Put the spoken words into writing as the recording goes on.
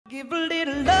Give a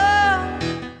little love,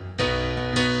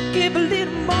 give a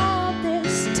little more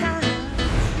this time.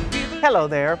 Hello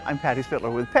there, I'm Patty Spitler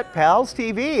with Pet Pals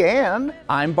TV, and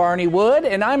I'm Barney Wood,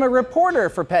 and I'm a reporter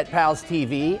for Pet Pals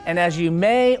TV. And as you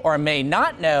may or may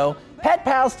not know, Pet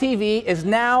Pals TV is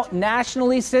now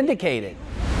nationally syndicated.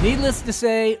 Needless to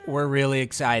say, we're really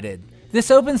excited. This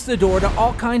opens the door to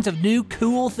all kinds of new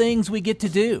cool things we get to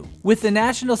do. With the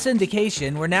national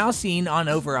syndication, we're now seen on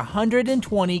over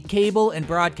 120 cable and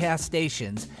broadcast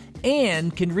stations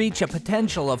and can reach a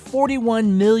potential of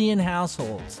 41 million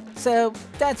households. So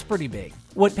that's pretty big.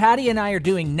 What Patty and I are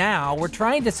doing now, we're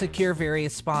trying to secure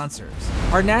various sponsors.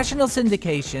 Our national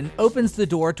syndication opens the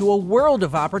door to a world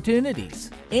of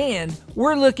opportunities. And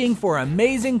we're looking for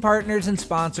amazing partners and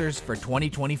sponsors for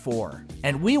 2024.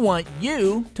 And we want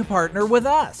you to partner with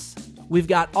us. We've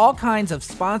got all kinds of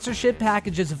sponsorship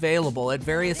packages available at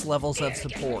various levels of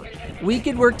support. We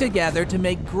could work together to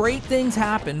make great things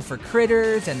happen for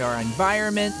critters and our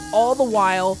environment, all the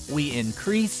while we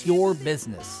increase your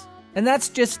business. And that's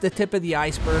just the tip of the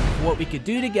iceberg of what we could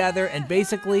do together, and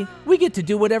basically, we get to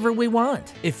do whatever we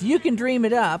want. If you can dream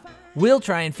it up, we'll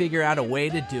try and figure out a way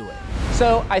to do it.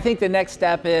 So I think the next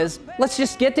step is, let's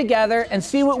just get together and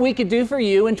see what we could do for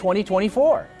you in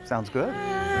 2024. sounds good.